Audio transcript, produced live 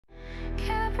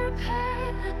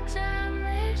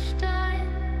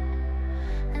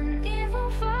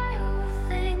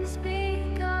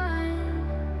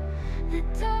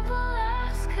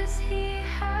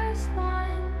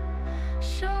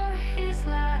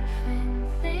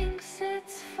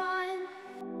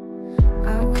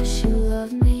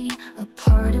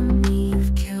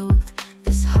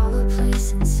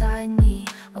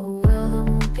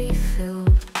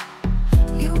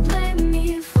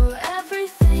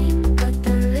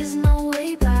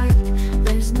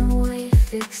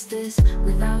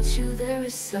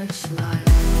such life.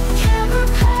 Can't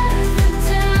repair the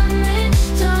damage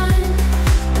done,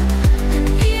 and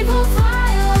evil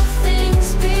vile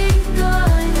things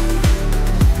begun.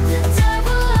 The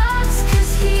devil laughs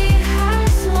 'cause he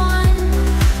has won.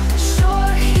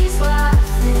 Sure, he's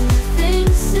laughing,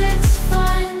 thinks it's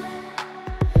fun.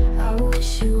 I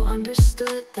wish you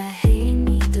understood that hating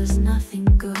me does nothing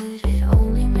good. It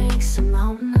only makes a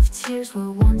mountain of tears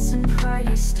where once in pride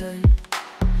he stood.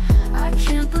 I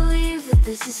can't believe that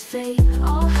this is fate.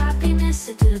 All happiness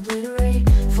it did obliterate.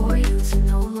 For you to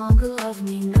no longer love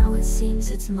me, now it seems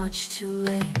it's much too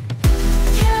late.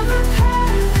 Can't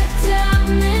repair the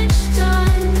damage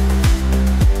done,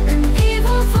 and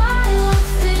evil vile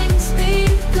things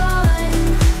begun.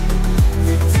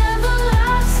 The devil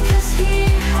laughs 'cause he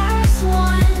has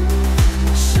won.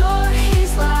 Sure,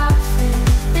 he's laughing,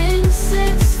 thinks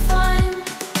it's fun.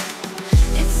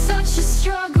 It's such a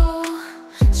struggle,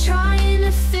 trying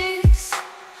to fix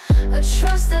a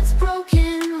trust that's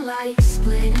broken like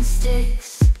splitting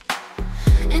sticks,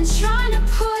 and trying to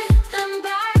put them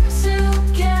back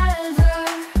together,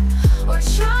 or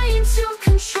trying to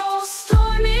control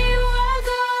stormy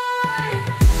weather.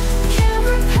 Can't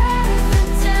repair the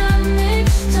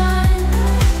damage done,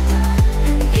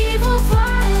 and evil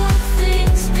vile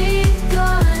things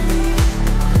begun.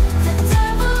 The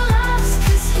devil laughs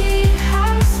 'cause he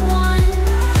has won.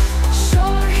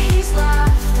 Sure, he's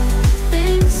laughing,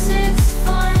 thinks it's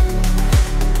fun.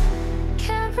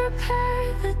 Can't repair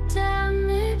the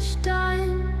damage done,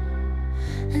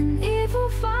 and evil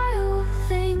vile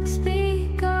things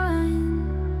begun.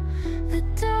 The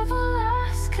devil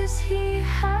laughs 'cause he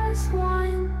has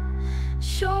won.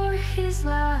 Sure, he's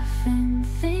laughing,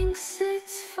 thinks